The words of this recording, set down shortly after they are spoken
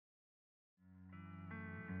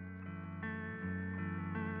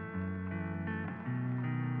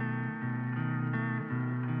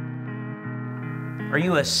Are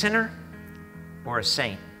you a sinner or a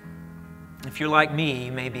saint? If you're like me,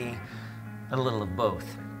 you may be a little of both.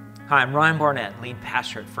 Hi, I'm Ryan Barnett, lead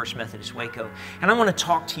pastor at First Methodist Waco, and I want to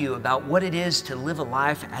talk to you about what it is to live a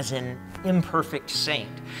life as an imperfect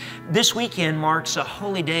saint. This weekend marks a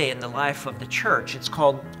holy day in the life of the church. It's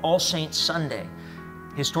called All Saints Sunday.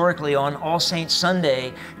 Historically, on All Saints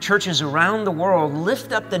Sunday, churches around the world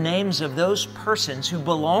lift up the names of those persons who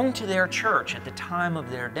belong to their church at the time of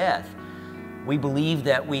their death. We believe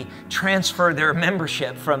that we transfer their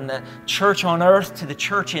membership from the church on earth to the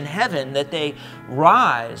church in heaven, that they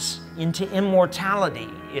rise into immortality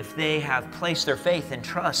if they have placed their faith and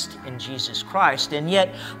trust in Jesus Christ. And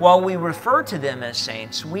yet, while we refer to them as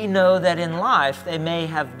saints, we know that in life they may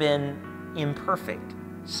have been imperfect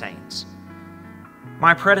saints.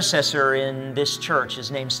 My predecessor in this church is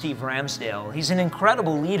named Steve Ramsdale. He's an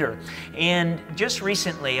incredible leader, and just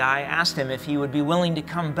recently I asked him if he would be willing to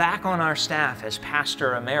come back on our staff as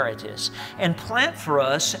pastor emeritus and plant for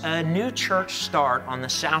us a new church start on the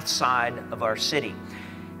south side of our city.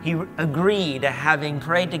 He agreed, having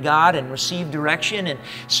prayed to God and received direction, and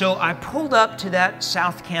so I pulled up to that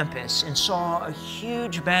south campus and saw a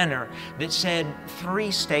huge banner that said 3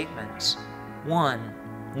 statements.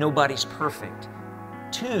 1, nobody's perfect.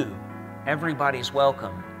 2, everybody's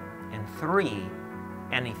welcome. And 3,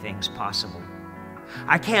 anything's possible.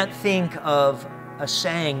 I can't think of a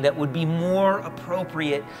saying that would be more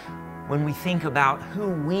appropriate when we think about who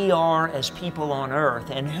we are as people on earth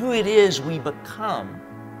and who it is we become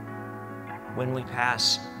when we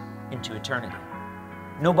pass into eternity.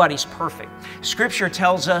 Nobody's perfect. Scripture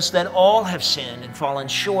tells us that all have sinned and fallen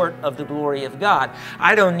short of the glory of God.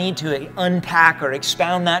 I don't need to unpack or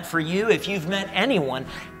expound that for you. If you've met anyone,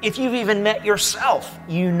 if you've even met yourself,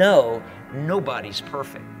 you know nobody's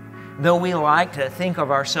perfect. Though we like to think of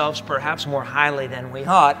ourselves perhaps more highly than we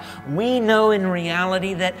ought, we know in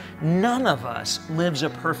reality that none of us lives a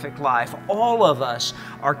perfect life. All of us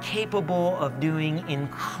are capable of doing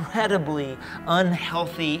incredibly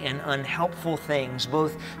unhealthy and unhelpful things,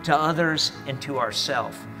 both to others and to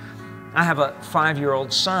ourselves. I have a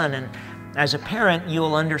 5-year-old son, and as a parent,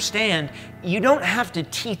 you'll understand you don't have to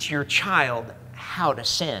teach your child how to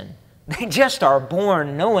sin. They just are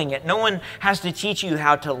born knowing it. No one has to teach you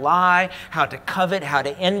how to lie, how to covet, how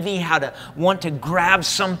to envy, how to want to grab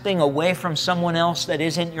something away from someone else that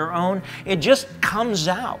isn't your own. It just comes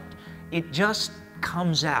out. It just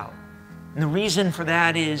comes out. And the reason for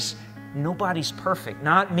that is nobody's perfect.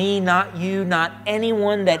 Not me, not you, not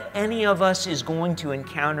anyone that any of us is going to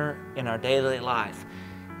encounter in our daily life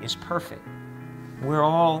is perfect. We're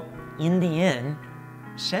all, in the end,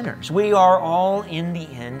 sinners. We are all, in the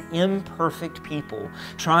end, imperfect people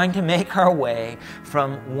trying to make our way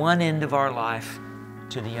from one end of our life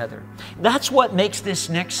to the other. That's what makes this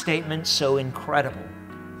next statement so incredible.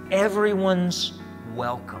 Everyone's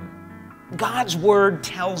welcome. God's Word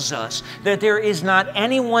tells us that there is not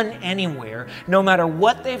anyone anywhere, no matter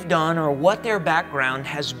what they've done or what their background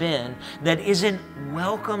has been, that isn't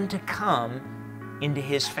welcome to come into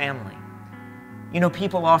His family. You know,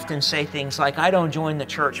 people often say things like, I don't join the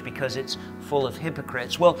church because it's full of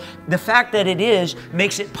hypocrites. Well, the fact that it is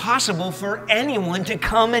makes it possible for anyone to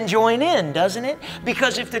come and join in, doesn't it?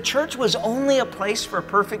 Because if the church was only a place for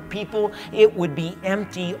perfect people, it would be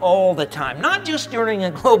empty all the time. Not just during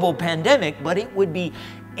a global pandemic, but it would be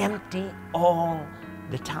empty all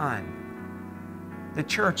the time. The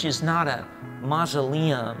church is not a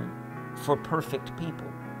mausoleum for perfect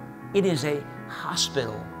people. It is a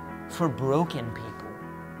hospital for broken people,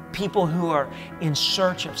 people who are in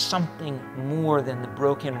search of something more than the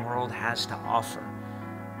broken world has to offer.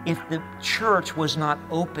 If the church was not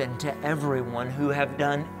open to everyone who have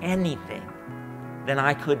done anything, then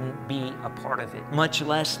I couldn't be a part of it, much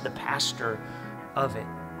less the pastor of it.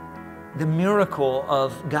 The miracle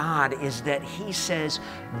of God is that He says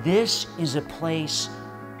this is a place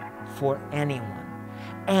for anyone,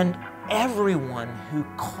 and everyone who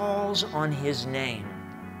calls on His name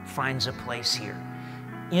finds a place here.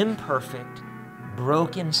 Imperfect,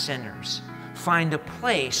 broken sinners find a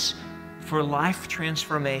place for life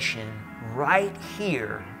transformation right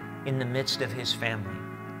here in the midst of His family.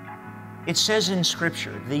 It says in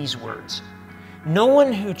Scripture these words, "No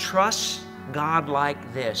one who trusts God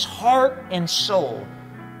like this, heart and soul,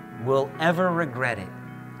 will ever regret it."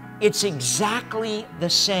 It's exactly the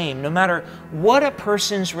same, no matter what a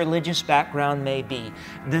person's religious background may be.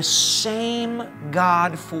 The same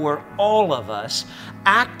God for all of us,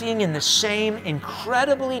 acting in the same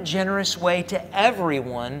incredibly generous way to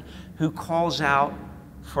everyone who calls out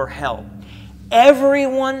for help.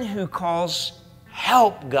 Everyone who calls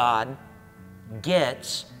help God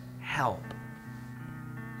gets help.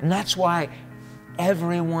 And that's why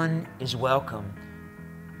everyone is welcome.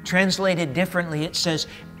 Translated differently, it says,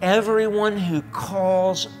 everyone who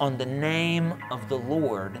calls on the name of the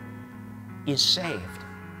Lord is saved.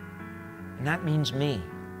 And that means me.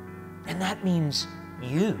 And that means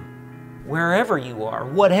you. Wherever you are,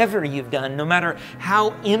 whatever you've done, no matter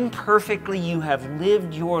how imperfectly you have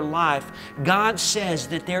lived your life, God says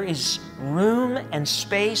that there is room and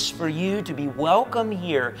space for you to be welcome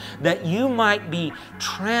here, that you might be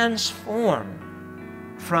transformed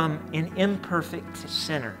from an imperfect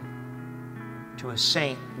sinner to a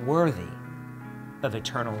saint worthy of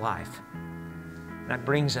eternal life. That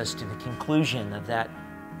brings us to the conclusion of that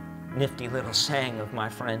nifty little saying of my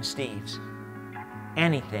friend Steve's.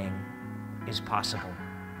 Anything is possible.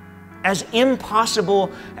 As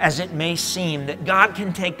impossible as it may seem that God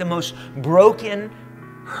can take the most broken,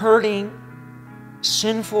 hurting,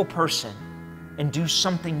 sinful person and do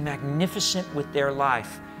something magnificent with their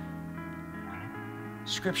life,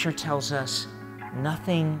 Scripture tells us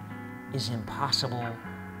nothing is impossible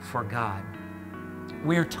for God.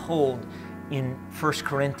 We're told in 1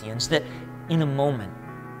 Corinthians that in a moment,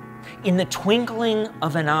 in the twinkling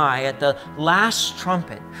of an eye, at the last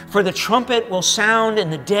trumpet, for the trumpet will sound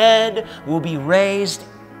and the dead will be raised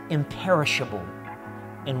imperishable,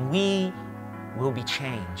 and we will be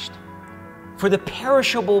changed. For the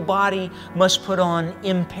perishable body must put on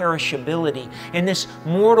imperishability, and this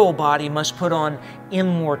mortal body must put on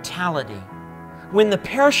immortality. When the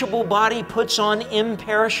perishable body puts on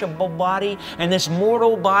imperishable body, and this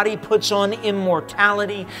mortal body puts on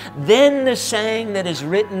immortality, then the saying that is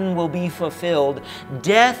written will be fulfilled.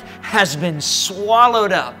 Death has been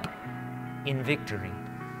swallowed up in victory.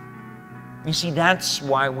 You see, that's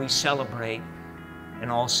why we celebrate an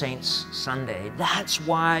All Saints Sunday. That's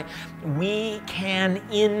why we can,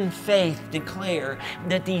 in faith, declare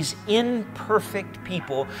that these imperfect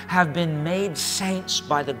people have been made saints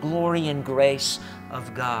by the glory and grace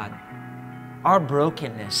of God. Our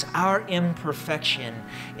brokenness, our imperfection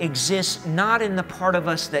exists not in the part of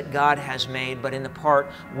us that God has made, but in the part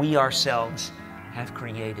we ourselves have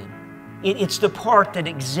created. It's the part that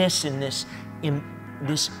exists in this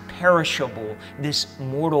perishable, this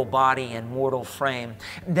mortal body and mortal frame.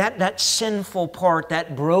 That sinful part,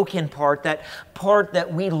 that broken part, that part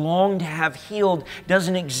that we long to have healed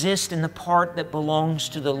doesn't exist in the part that belongs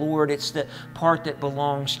to the Lord. It's the part that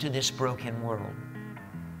belongs to this broken world.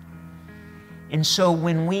 And so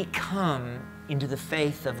when we come into the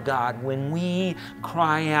faith of God, when we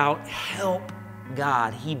cry out, "Help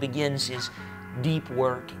God," He begins His deep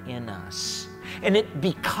work in us. And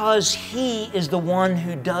because He is the one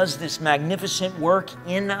who does this magnificent work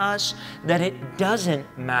in us, that it doesn't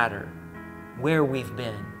matter where we've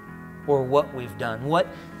been or what we've done, what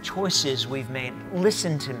choices we've made.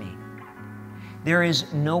 Listen to me. There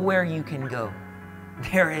is nowhere you can go.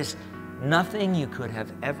 There is nothing you could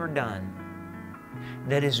have ever done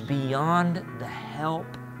that is beyond the help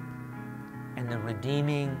and the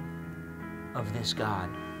redeeming of this God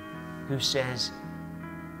who says,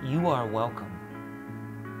 "You are welcome."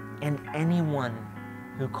 And anyone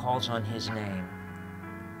who calls on His name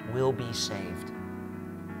will be saved.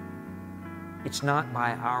 It's not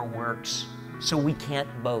by our works, so we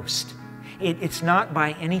can't boast. It's not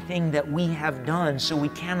by anything that we have done, so we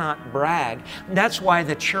cannot brag. That's why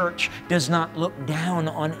the church does not look down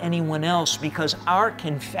on anyone else, because our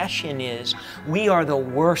confession is we are the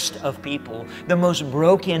worst of people, the most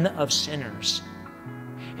broken of sinners.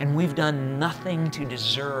 And we've done nothing to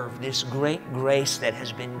deserve this great grace that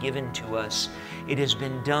has been given to us. It has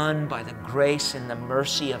been done by the grace and the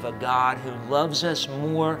mercy of a God who loves us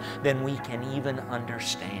more than we can even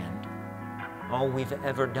understand. All we've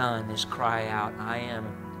ever done is cry out, "I am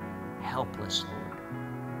helpless, Lord.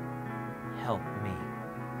 Help me."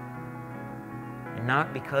 And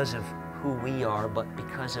not because of who we are, but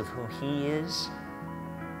because of who He is.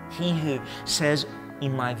 He who says,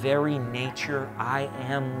 "In my very nature, I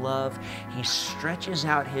am love." He stretches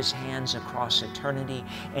out His hands across eternity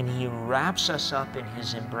and He wraps us up in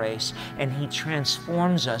His embrace, and He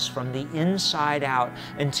transforms us from the inside out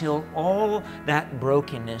until all that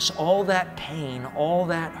brokenness, all that pain, all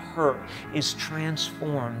that hurt is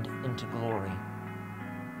transformed into glory.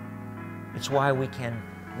 It's why we can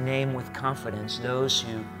name with confidence those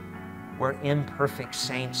who were imperfect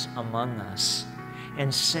saints among us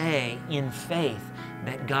and say in faith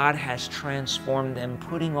that God has transformed them,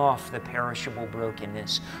 putting off the perishable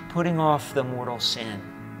brokenness, putting off the mortal sin,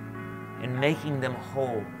 and making them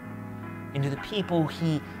whole into the people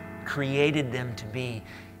He created them to be,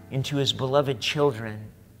 into His beloved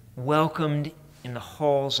children, welcomed in the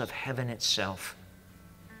halls of heaven itself.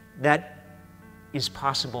 That is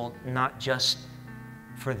possible not just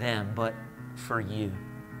for them, but for you.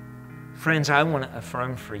 Friends, I want to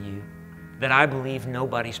affirm for you that I believe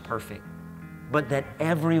nobody's perfect, but that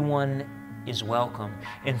everyone is welcome.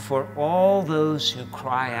 And for all those who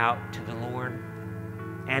cry out to the Lord,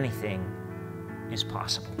 anything is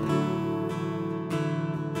possible.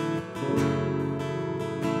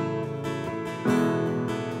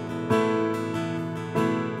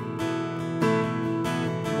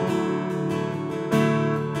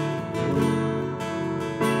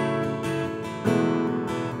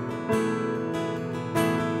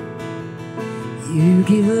 You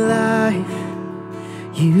give life,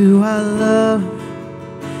 you are love,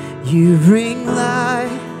 you bring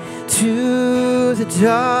light to the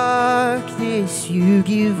darkness, you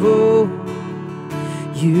give hope,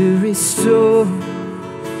 you restore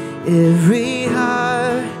every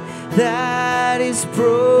heart that is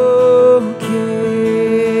broken.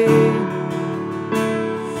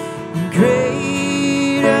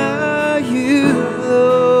 Great are you,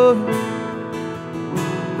 Lord.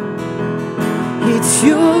 It's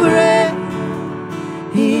your breath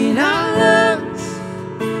in our lungs,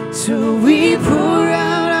 so we pour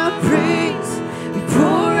out our praise. We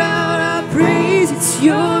pour out our praise. It's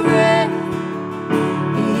your breath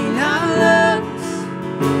in our lungs,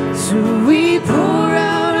 so we pour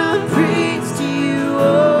out our praise to you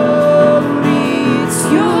only. It's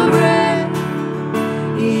your breath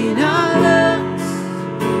in our lungs,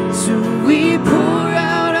 so we pour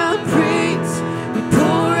out our praise. We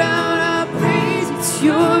pour out our praise. It's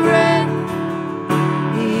your breath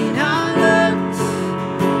in our lungs,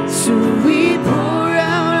 so we pour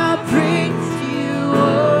out our praise to you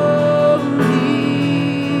only.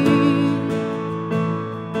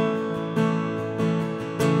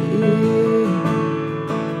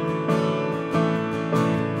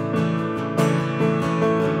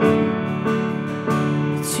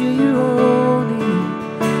 To you only,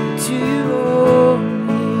 to you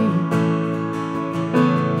only.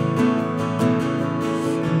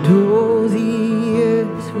 And all the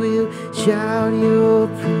earth will shout your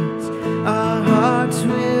praise. Our hearts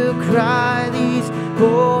will cry, these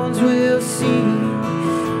bones will sing.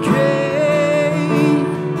 Great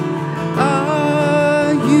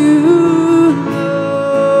are you,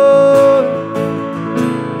 Lord.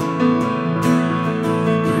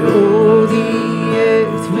 And all the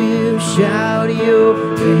earth will shout your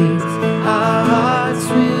praise. Our hearts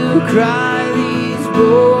will cry, these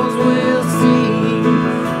bones will sing.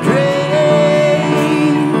 Great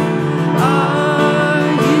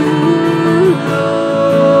are you, Lord.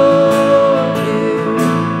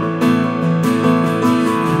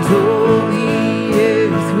 And all the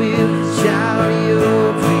earth will shout your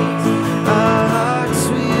praise. Our hearts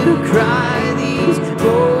will cry, these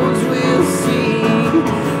bones will sing.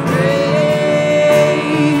 Great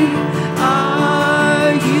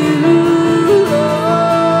are you, Lord.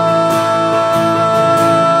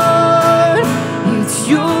 It's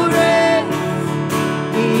your breath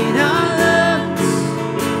in our lungs,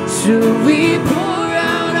 so we pour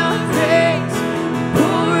out our praise.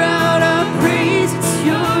 Pour out our praise. It's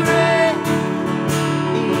your breath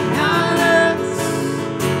in our lungs,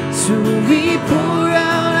 so we pour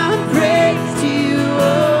out our praise to you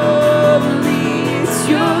only. It's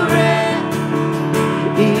your breath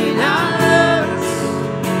in our lungs,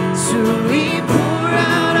 so we pour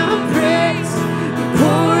out our praise. We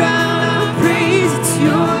pour out our praise. It's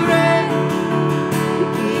your breath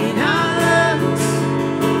in our lungs,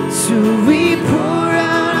 so we pour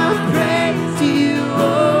out our praise to you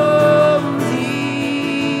only.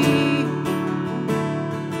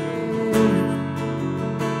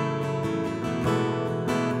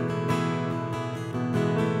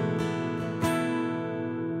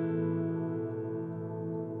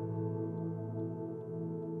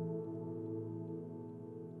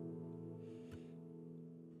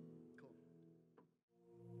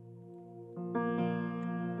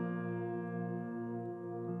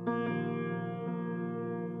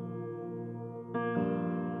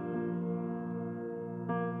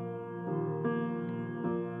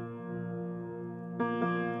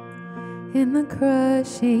 In the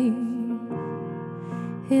crushing,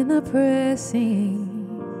 in the pressing,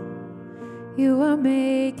 you are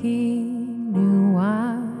making new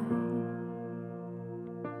wine.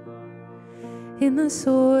 In the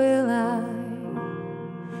soil I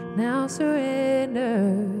now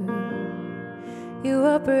surrender, you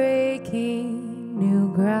are breaking new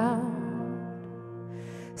ground.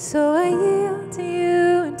 So I yield to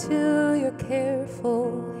you and to your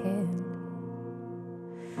careful hand.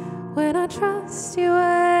 When I trust you,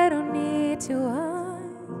 I don't need to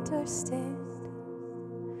understand.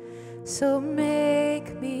 So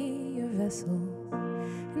make me your vessel,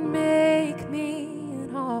 and make me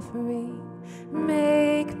an offering.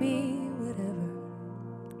 Make me whatever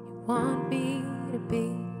you want me to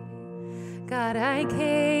be. God, I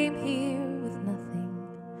came here with nothing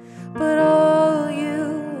but all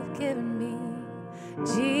you've given me.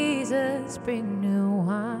 Jesus, bring new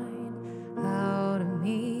wine out of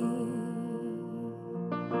me.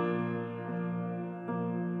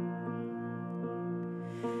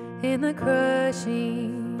 In the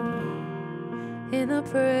crushing, in the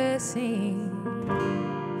pressing,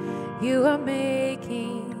 you are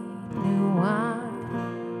making new wine.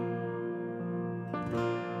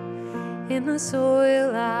 In the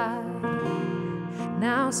soil I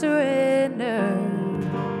now surrender.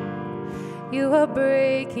 You are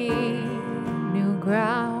breaking new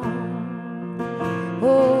ground.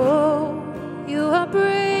 Oh, you are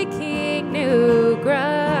breaking new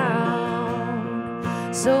ground.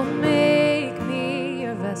 So make me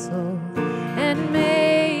your vessel and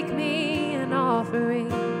make me an offering.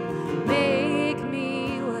 Make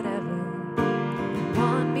me whatever you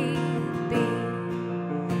want me to be.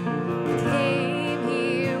 Came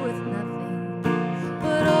here with nothing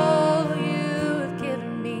but all you've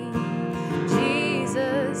given me.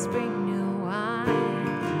 Jesus, bring new wine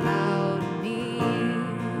out of me.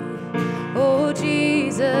 Oh,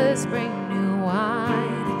 Jesus, bring new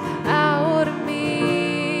wine out of me.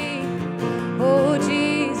 Oh,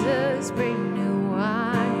 Jesus, bring new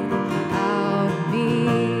wine out of me.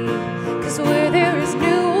 'Cause where there is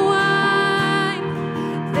new wine,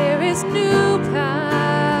 there is new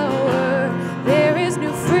power, there is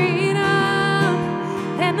new freedom,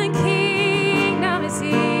 and the kingdom is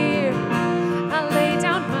here. I lay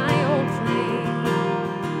down my old flame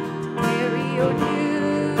to carry your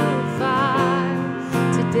new fire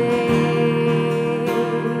today.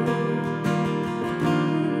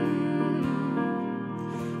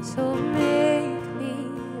 So make me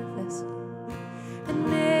a vessel and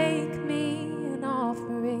make me an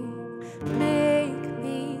offering. Make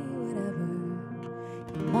me whatever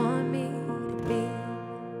you want me to be.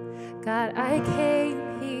 God, I came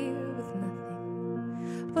here with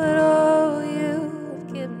nothing but all you've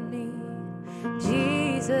given me.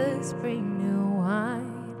 Jesus, bring new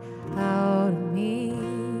wine out of me.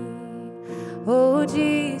 Oh,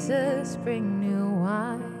 Jesus, bring new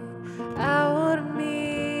wine out of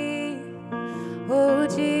me. Oh,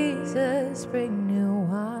 Jesus, bring